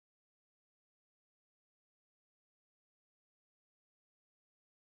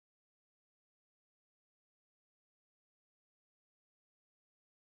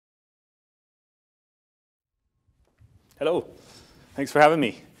Hello, thanks for having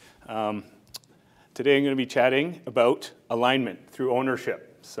me. Today I'm going to be chatting about alignment through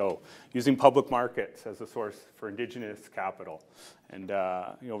ownership. So using public markets as a source for Indigenous capital. And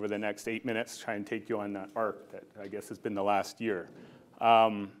over the next 8 minutes, try and take you on that arc that I guess has been the last year.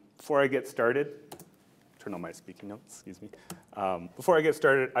 Before I get started, turn on my speaking notes, excuse me. Before I get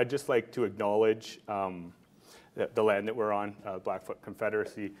started, I'd just like to acknowledge the land that we're on, Blackfoot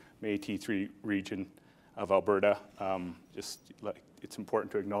Confederacy, Métis 3 region of Alberta. It's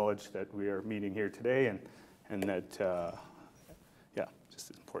important to acknowledge that we are meeting here today, and that,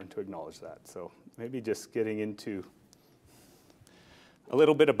 just important to acknowledge that. So maybe just getting into a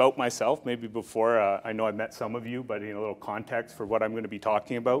little bit about myself, maybe before, I know I've met some of you, but in a little context for what I'm going to be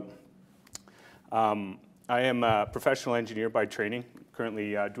talking about. I am a professional engineer by training,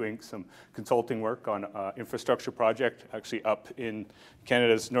 currently doing some consulting work on an infrastructure project, actually up in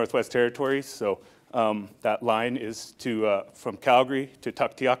Canada's Northwest Territories. So that line is from Calgary to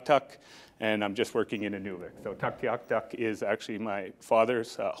Tuktoyaktuk, and I'm just working in Inuvik. So Tuktoyaktuk is actually my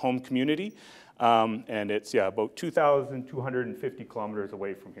father's home community, and it's about 2,250 kilometers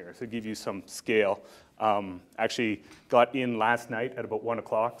away from here. So to give you some scale, actually got in last night at about 1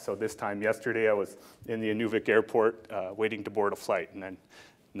 o'clock. So this time yesterday I was in the Inuvik airport waiting to board a flight, and then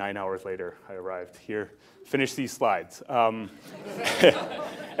 9 hours later I arrived here, finished these slides.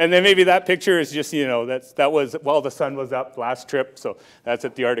 And then maybe that picture is just, that was while the sun was up last trip. So that's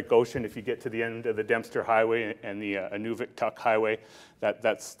at the Arctic Ocean. If you get to the end of the Dempster Highway and the Inuvik-Tuk Highway,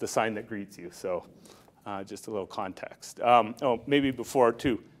 that's the sign that greets you. So just a little context. Maybe before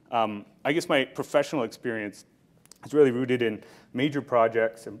too, I guess my professional experience is really rooted in major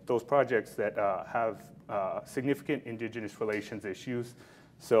projects and those projects that have significant Indigenous relations issues.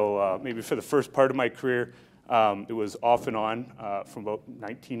 So maybe for the first part of my career, it was off and on from about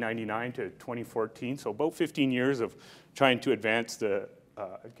 1999 to 2014, so about 15 years of trying to advance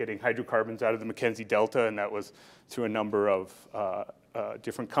getting hydrocarbons out of the Mackenzie Delta, and that was through a number of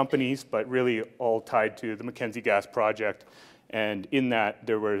different companies, but really all tied to the Mackenzie Gas Project. And in that,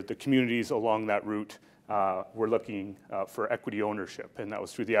 there were the communities along that route were looking for equity ownership, and that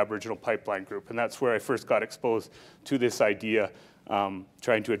was through the Aboriginal Pipeline Group. And that's where I first got exposed to this idea,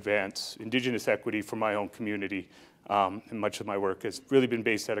 trying to advance Indigenous equity for my own community. And much of my work has really been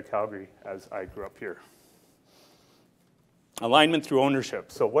based out of Calgary as I grew up here. Alignment through ownership.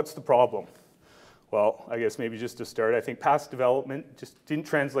 So what's the problem? Well, I guess maybe just to start, I think past development just didn't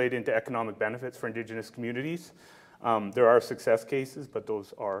translate into economic benefits for Indigenous communities. There are success cases, but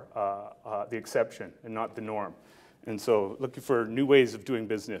those are the exception and not the norm. And so looking for new ways of doing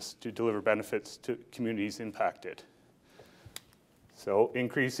business to deliver benefits to communities impacted. So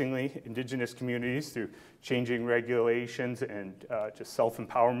increasingly, Indigenous communities, through changing regulations and just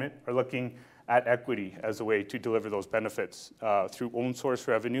self-empowerment, are looking at equity as a way to deliver those benefits through own source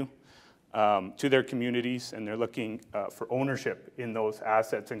revenue to their communities, and they're looking for ownership in those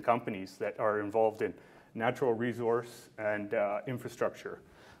assets and companies that are involved in natural resource and infrastructure.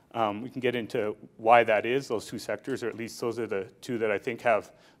 We can get into why that is, those two sectors, or at least those are the two that I think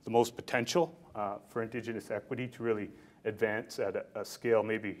have the most potential for Indigenous equity to really advance at a scale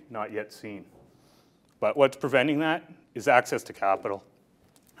maybe not yet seen. But what's preventing that is access to capital.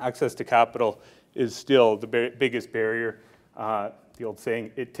 Access to capital is still the biggest barrier. The old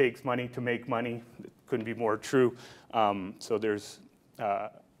saying, it takes money to make money, it couldn't be more true. So there's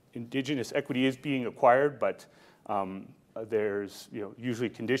Indigenous equity is being acquired, but there's usually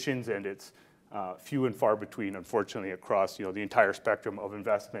conditions, and it's few and far between, unfortunately, across the entire spectrum of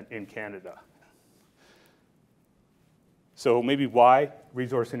investment in Canada. So maybe why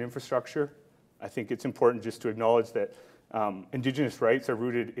resource and infrastructure? I think it's important just to acknowledge that Indigenous rights are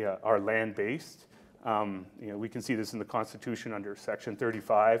rooted, are land-based. We can see this in the Constitution under Section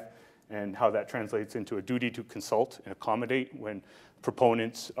 35 and how that translates into a duty to consult and accommodate when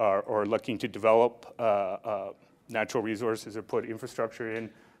proponents are looking to develop natural resources or put infrastructure in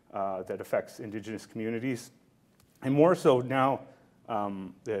that affects Indigenous communities. And more so now,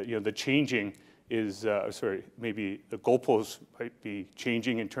 the changing is, maybe the goalposts might be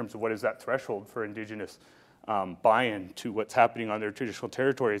changing in terms of what is that threshold for Indigenous buy-in to what's happening on their traditional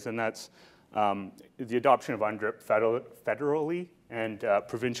territories, and that's the adoption of UNDRIP federally and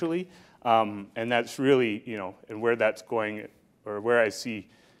provincially, and that's really, and where that's going, or where I see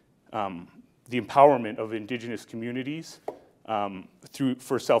the empowerment of Indigenous communities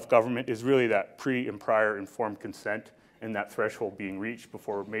for self-government is really that pre and prior informed consent and that threshold being reached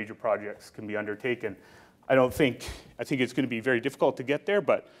before major projects can be undertaken. I think it's going to be very difficult to get there,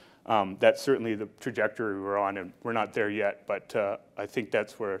 but that's certainly the trajectory we're on, and we're not there yet, but I think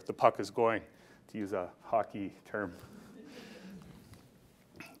that's where the puck is going, to use a hockey term.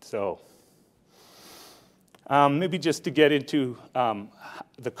 So maybe just to get into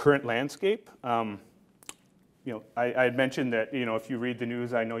the current landscape. I had mentioned that, if you read the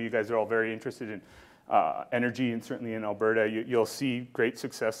news, I know you guys are all very interested in energy, and certainly in Alberta, you'll see great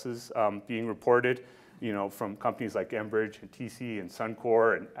successes being reported, from companies like Enbridge and TC and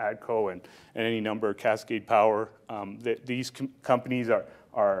Suncor and ADCO and any number of Cascade Power. These companies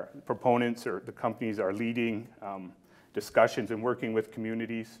are proponents, or the companies are leading discussions and working with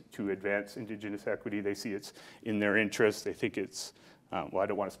communities to advance Indigenous equity. They see it's in their interest. They think it's, well, I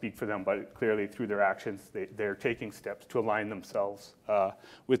don't want to speak for them, but clearly through their actions, they're taking steps to align themselves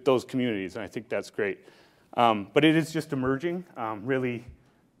with those communities, and I think that's great. But it is just emerging, really.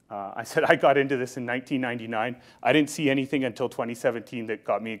 I said I got into this in 1999. I didn't see anything until 2017 that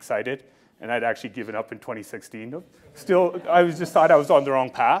got me excited, and I'd actually given up in 2016. Still, I just thought I was on the wrong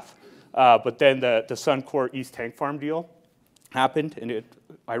path. But then the Suncor East Tank Farm deal happened, and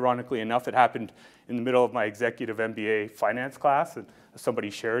ironically enough, it happened in the middle of my executive MBA finance class, and somebody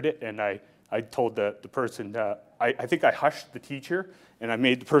shared it, and I told the person, I think I hushed the teacher, and I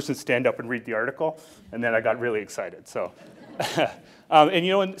made the person stand up and read the article, and then I got really excited. So,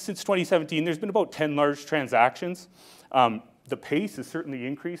 and since 2017, there's been about 10 large transactions. The pace is certainly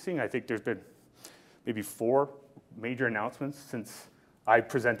increasing. I think there's been maybe 4 major announcements since I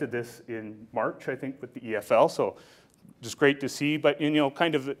presented this in March, I think, with the EFL. So just great to see. But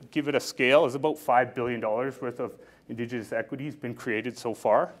kind of give it a scale, is about $5 billion worth of Indigenous equity has been created so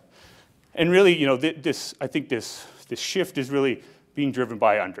far. And really, I think this shift is really being driven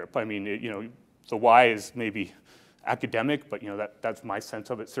by UNDRIP. I mean, the why is maybe academic, but that's my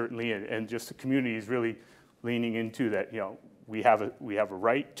sense of it certainly, and just the community is really leaning into that. We have a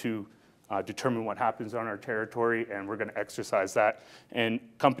right to determine what happens on our territory, and we're going to exercise that. And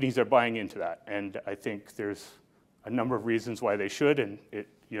companies are buying into that, and I think there's a number of reasons why they should, and it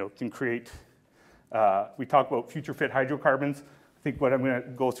can create. We talk about future fit hydrocarbons. I think what I'm going to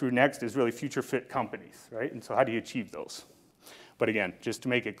go through next is really future fit companies, right? And so how do you achieve those? But again, just to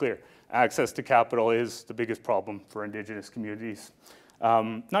make it clear, access to capital is the biggest problem for Indigenous communities.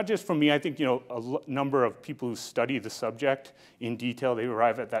 Not just from me, I think a number of people who study the subject in detail, they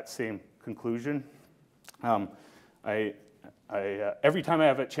arrive at that same conclusion. Every time I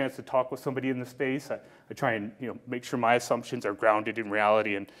have a chance to talk with somebody in the space, I try and make sure my assumptions are grounded in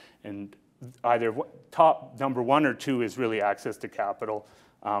reality, and either top number 1 or 2 is really access to capital.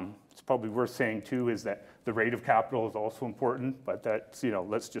 It's probably worth saying too is that the rate of capital is also important, but that's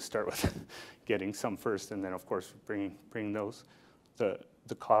let's just start with getting some first, and then of course bringing those the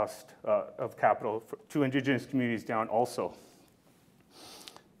cost of capital to Indigenous communities down also.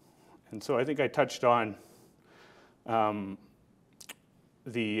 And so I think I touched on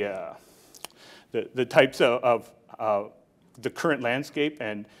the types of the current landscape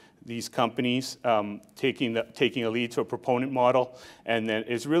and these companies taking a lead to a proponent model, and then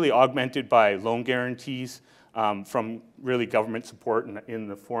it's really augmented by loan guarantees from really government support in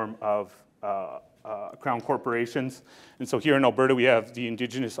the form of Crown corporations. And so here in Alberta, we have the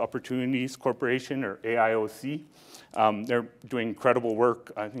Indigenous Opportunities Corporation, or AIOC. They're doing incredible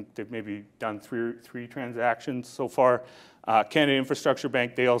work. I think they've maybe done three transactions so far. Canada Infrastructure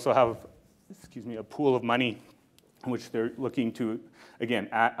Bank, they also have, a pool of money in which they're looking to, again,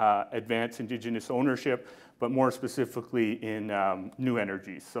 advance Indigenous ownership, but more specifically in new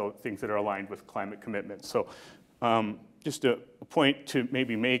energies, so things that are aligned with climate commitments. So just a point to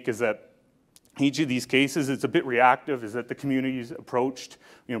maybe make is that each of these cases, it's a bit reactive, is that the community is approached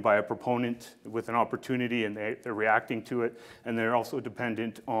by a proponent with an opportunity, and they're reacting to it, and they're also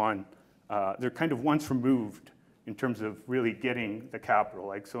dependent on, they're kind of once removed in terms of really getting the capital.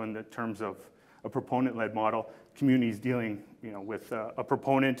 Like, so in the terms of a proponent-led model, communities dealing with a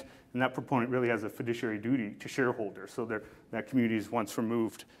proponent, and that proponent really has a fiduciary duty to shareholders. So that community is once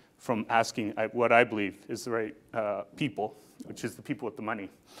removed from asking what I believe is the right people, which is the people with the money.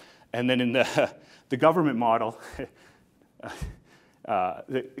 And then in the government model,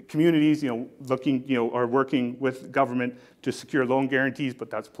 the communities, are working with government to secure loan guarantees, but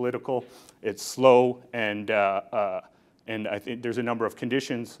that's political. It's slow, and I think there's a number of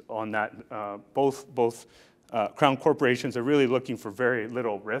conditions on that. Both Crown corporations are really looking for very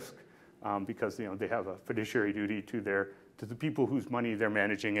little risk because they have a fiduciary duty to the people whose money they're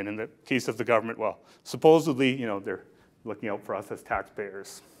managing. And in the case of the government, well, supposedly they're looking out for us as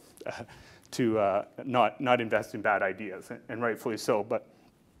taxpayers to not invest in bad ideas, and rightfully so. But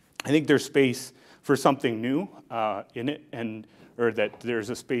I think there's space for something new in it, or that there's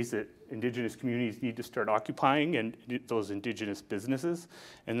a space that Indigenous communities need to start occupying, and those Indigenous businesses.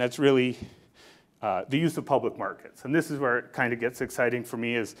 And that's really the use of public markets. And this is where it kind of gets exciting for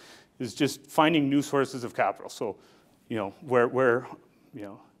me is just finding new sources of capital. So,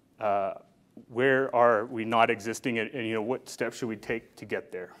 where are we not existing, and what steps should we take to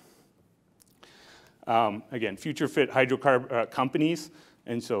get there? Again, future fit hydrocarbon companies,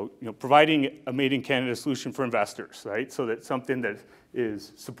 and so providing a made in Canada solution for investors, right? So that's something that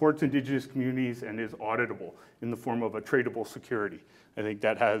supports Indigenous communities and is auditable in the form of a tradable security. I think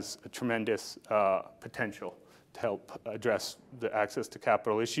that has a tremendous potential to help address the access to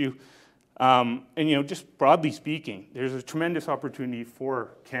capital issue. And just broadly speaking, there's a tremendous opportunity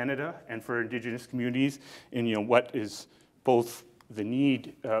for Canada and for Indigenous communities in what is both the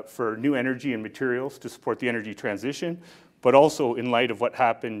need for new energy and materials to support the energy transition, but also in light of what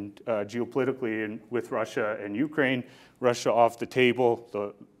happened geopolitically with Russia and Ukraine. Russia off the table,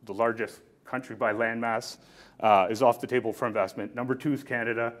 the largest country by landmass, is off the table for investment. Number 2 is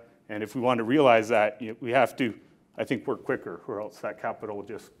Canada, and if we want to realize that, we have to, I think, work quicker, or else that capital will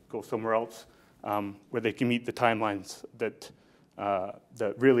just go somewhere else where they can meet the timelines that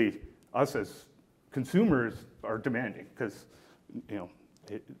really us as consumers are demanding, because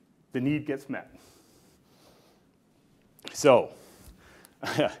the need gets met. So,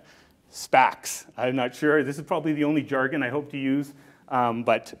 SPACs. I'm not sure. This is probably the only jargon I hope to use,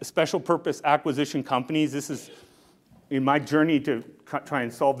 but special purpose acquisition companies. This is in my journey to try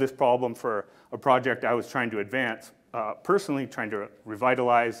and solve this problem for a project I was trying to advance, personally trying to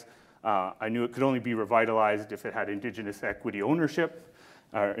revitalize. I knew it could only be revitalized if it had Indigenous equity ownership,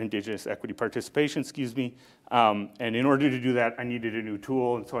 or Indigenous equity participation, excuse me. And in order to do that, I needed a new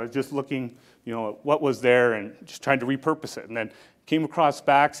tool. And so I was just looking, at what was there and just trying to repurpose it. And then came across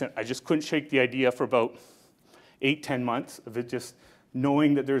SPACs, and I just couldn't shake the idea for about 8-10 months of it, just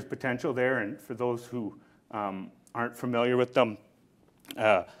knowing that there's potential there. And for those who aren't familiar with them,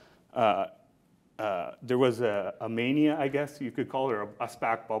 there was a mania, I guess you could call it, or a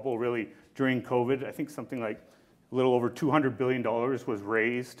SPAC bubble really during COVID. I think something like a little over $200 billion was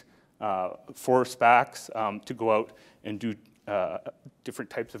raised for SPACs to go out and do different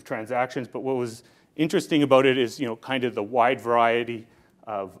types of transactions. But what was interesting about it is, kind of the wide variety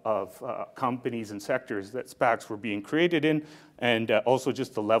of companies and sectors that SPACs were being created in, and also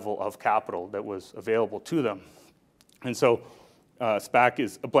just the level of capital that was available to them. And so SPAC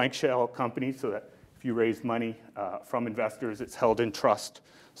is a blank shell company, so that if you raise money from investors, it's held in trust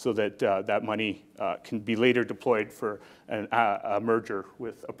so that that money can be later deployed for a merger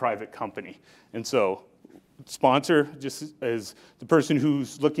with a private company. And so sponsor just is the person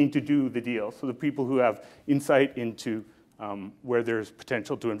who's looking to do the deal, so the people who have insight into where there's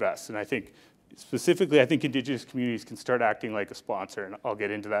potential to invest. And I think specifically, Indigenous communities can start acting like a sponsor, and I'll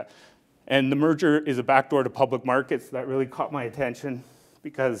get into that. And the merger is a backdoor to public markets. That really caught my attention,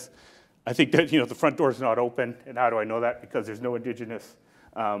 because I think that the front door is not open. And how do I know that? Because there's no Indigenous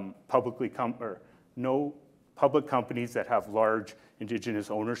no public companies that have large Indigenous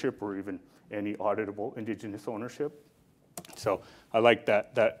ownership, or even any auditable Indigenous ownership. So I like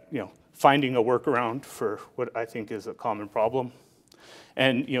that finding a workaround for what I think is a common problem.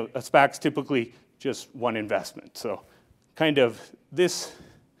 And a SPAC's typically just one investment. So kind of this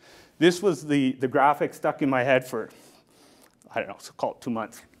was the graphic stuck in my head for, I don't know, so call it 2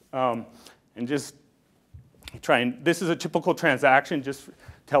 months. And just this is a typical transaction, just to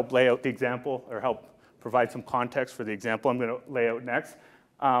help lay out the example, or help provide some context for the example I'm going to lay out next.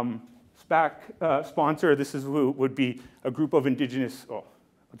 SPAC sponsor, this would be a group of Indigenous,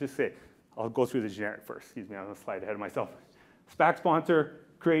 I'll go through the generic first. Excuse me, I'm going to slide ahead of myself. SPAC sponsor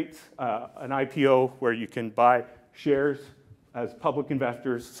creates an IPO where you can buy shares as public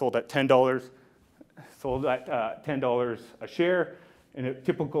investors, sold at $10 a share. In a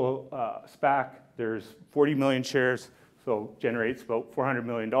typical SPAC, there's 40 million shares, so generates about $400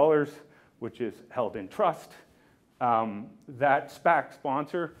 million, which is held in trust. That SPAC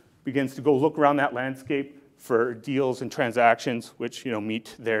sponsor begins to go look around that landscape for deals and transactions which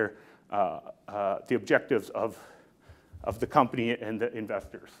meet their the objectives of the company and the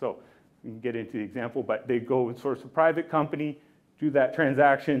investors. So you can get into the example, but they go and source a private company, do that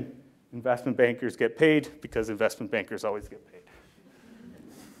transaction. Investment bankers get paid, because investment bankers always get paid.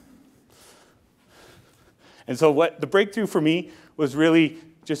 And so what the breakthrough for me was really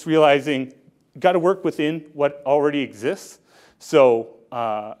just realizing you got to work within what already exists. So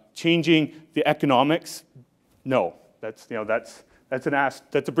changing the economics, no, that's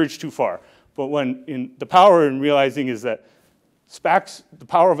a bridge too far. But the power in realizing is that SPACs, the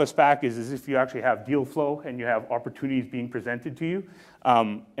power of a SPAC is if you actually have deal flow and you have opportunities being presented to you.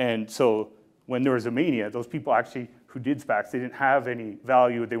 And so when there was a mania, those people actually who did SPACs, they didn't have any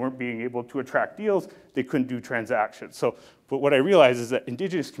value, they weren't being able to attract deals, they couldn't do transactions. So, but what I realized is that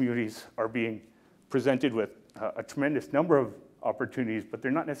Indigenous communities are being presented with a tremendous number of opportunities, but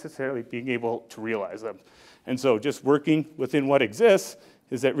they're not necessarily being able to realize them. And so just working within what exists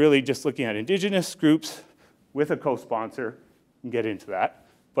is that really just looking at Indigenous groups with a co-sponsor, and get into that,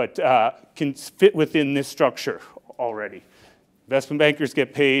 but can fit within this structure already. Investment bankers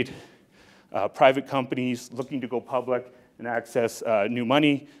get paid, private companies looking to go public and access new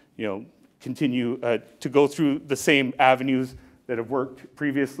money, continue to go through the same avenues that have worked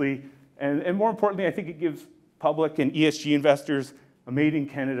previously. And more importantly, I think it gives public and ESG investors a Made in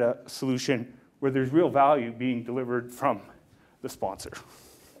Canada solution where there's real value being delivered from the sponsor.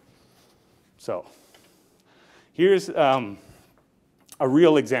 So here's a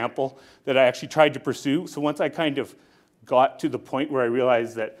real example that I actually tried to pursue. So once I kind of got to the point where I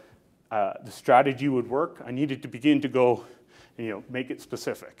realized that the strategy would work, I needed to begin to go and make it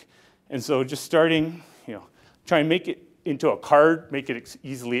specific. And so just starting, try and make it into a card, make it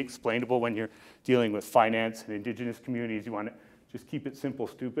easily explainable when you're dealing with finance and Indigenous communities. You want to just keep it simple,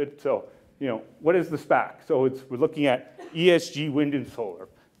 stupid. So, what is the SPAC? So we're looking at ESG, wind and solar.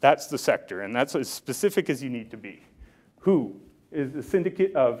 That's the sector, and that's as specific as you need to be. Who is the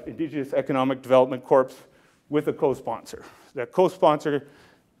syndicate of Indigenous Economic Development Corps with a co-sponsor? That co-sponsor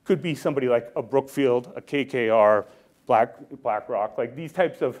could be somebody like a Brookfield, a KKR, BlackRock, like these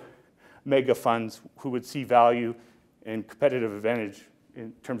types of mega funds who would see value and competitive advantage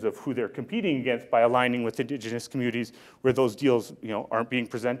in terms of who they're competing against by aligning with Indigenous communities where those deals aren't being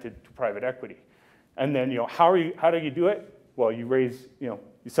presented to private equity. And then how do you do it? Well, you raise, you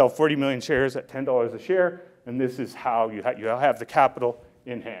sell 40 million shares at $10 a share, and this is how you have the capital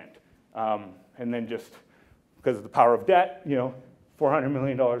in hand. And then just because of the power of debt, $400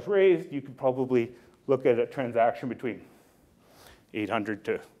 million raised, you could probably look at a transaction between $800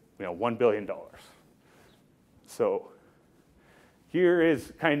 to $1 billion. So here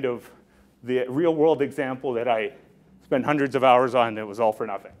is kind of the real world example that I spent hundreds of hours on that was all for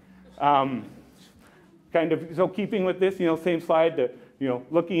nothing. So keeping with this, same slide,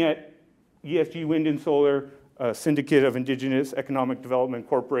 looking at ESG, wind and solar, a syndicate of Indigenous Economic Development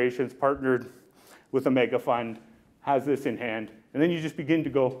Corporations partnered with a mega fund, has this in hand. And then you just begin to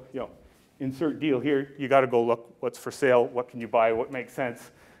go, insert deal here. You got to go look what's for sale, what can you buy, what makes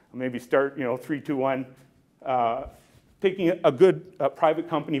sense. Maybe start, 3, 2, 1. Taking a good private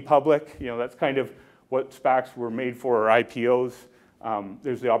company public, that's kind of what SPACs were made for, or IPOs.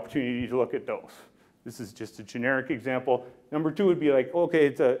 There's the opportunity to look at those. This is just a generic example. Number 2 would be like, okay,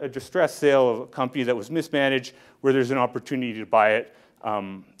 it's a distressed sale of a company that was mismanaged, where there's an opportunity to buy it,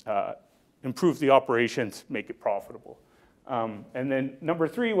 improve the operations, make it profitable. And then number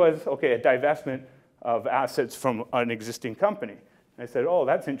 3 was, okay, a divestment of assets from an existing company. And I said, oh,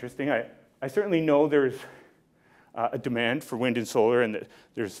 that's interesting. I certainly know there's a demand for wind and solar, and that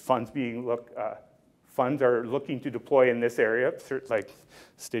there's funds funds are looking to deploy in this area, like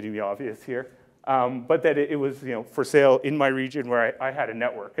stating the obvious here. But that it was for sale in my region where I had a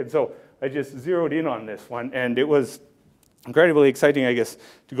network. And so I just zeroed in on this one, and it was incredibly exciting, I guess,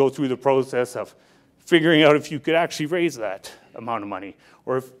 to go through the process of figuring out if you could actually raise that amount of money,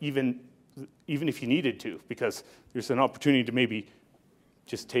 or if even if you needed to, because there's an opportunity to maybe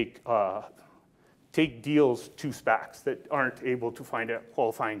just take deals to SPACs that aren't able to find a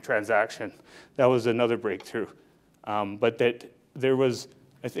qualifying transaction. That was another breakthrough. But that there was,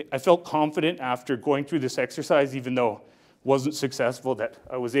 I felt confident after going through this exercise, even though it wasn't successful, that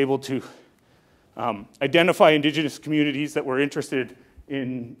I was able to identify Indigenous communities that were interested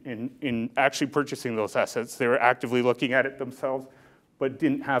in actually purchasing those assets. They were actively looking at it themselves, but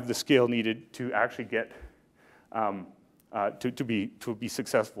didn't have the scale needed to actually get to be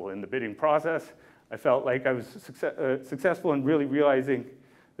successful in the bidding process. I felt like I was successful in really realizing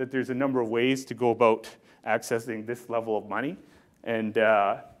that there's a number of ways to go about accessing this level of money. And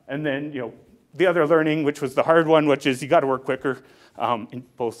then, the other learning, which was the hard one, which is you got to work quicker. In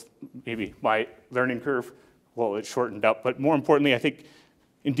both, maybe my learning curve, well, it shortened up. But more importantly, I think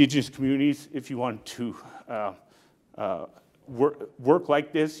Indigenous communities, if you want to work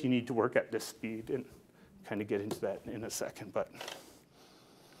like this, you need to work at this speed, and kind of get into that in a second.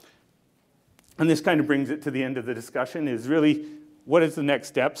 And this kind of brings it to the end of the discussion, is really what is the next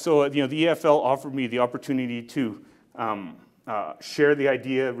step? So, the EFL offered me the opportunity to share the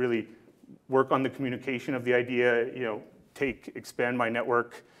idea, really work on the communication of the idea, expand my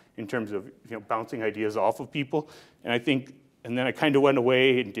network in terms of bouncing ideas off of people. And then I kind of went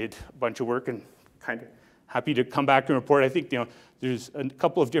away and did a bunch of work and kind of happy to come back and report. I think there's a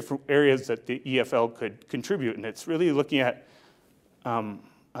couple of different areas that the EFL could contribute, and it's really looking at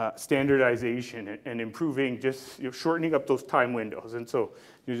standardization and improving, just shortening up those time windows. And so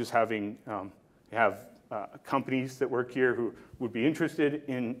you're just having companies that work here who would be interested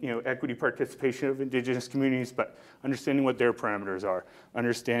in equity participation of Indigenous communities, but understanding what their parameters are,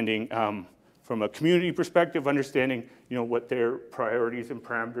 understanding from a community perspective, understanding what their priorities and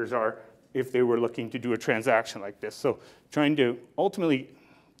parameters are if they were looking to do a transaction like this. So trying to ultimately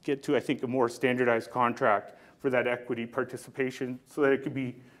get to, I think, a more standardized contract for that equity participation so that it could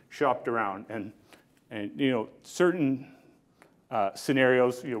be shopped around. And certain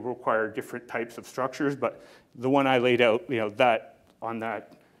scenarios require different types of structures, but the one I laid out, that on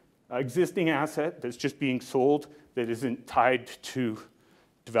that existing asset that's just being sold that isn't tied to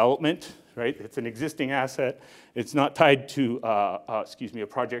development, right? It's an existing asset. It's not tied to, a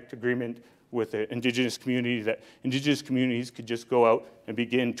project agreement with an Indigenous community, that Indigenous communities could just go out and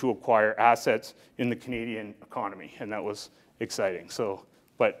begin to acquire assets in the Canadian economy, and that was exciting. So,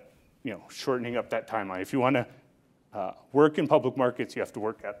 but shortening up that timeline. If you want to work in public markets, you have to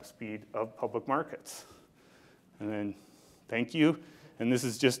work at the speed of public markets. And then, thank you. And this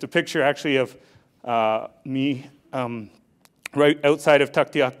is just a picture, actually, of me right outside of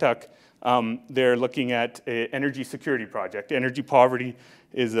Tuktoyaktuk. They're looking at an energy security project. Energy poverty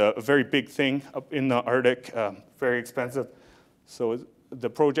is a very big thing up in the Arctic, very expensive. So the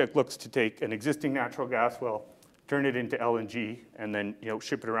project looks to take an existing natural gas well, turn it into LNG, and then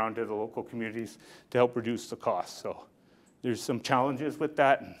ship it around to the local communities to help reduce the cost. So there's some challenges with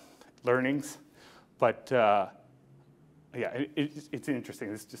that and learnings, but yeah, it's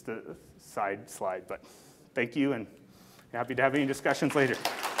interesting. It's just a side slide, but thank you, and happy to have any discussions later.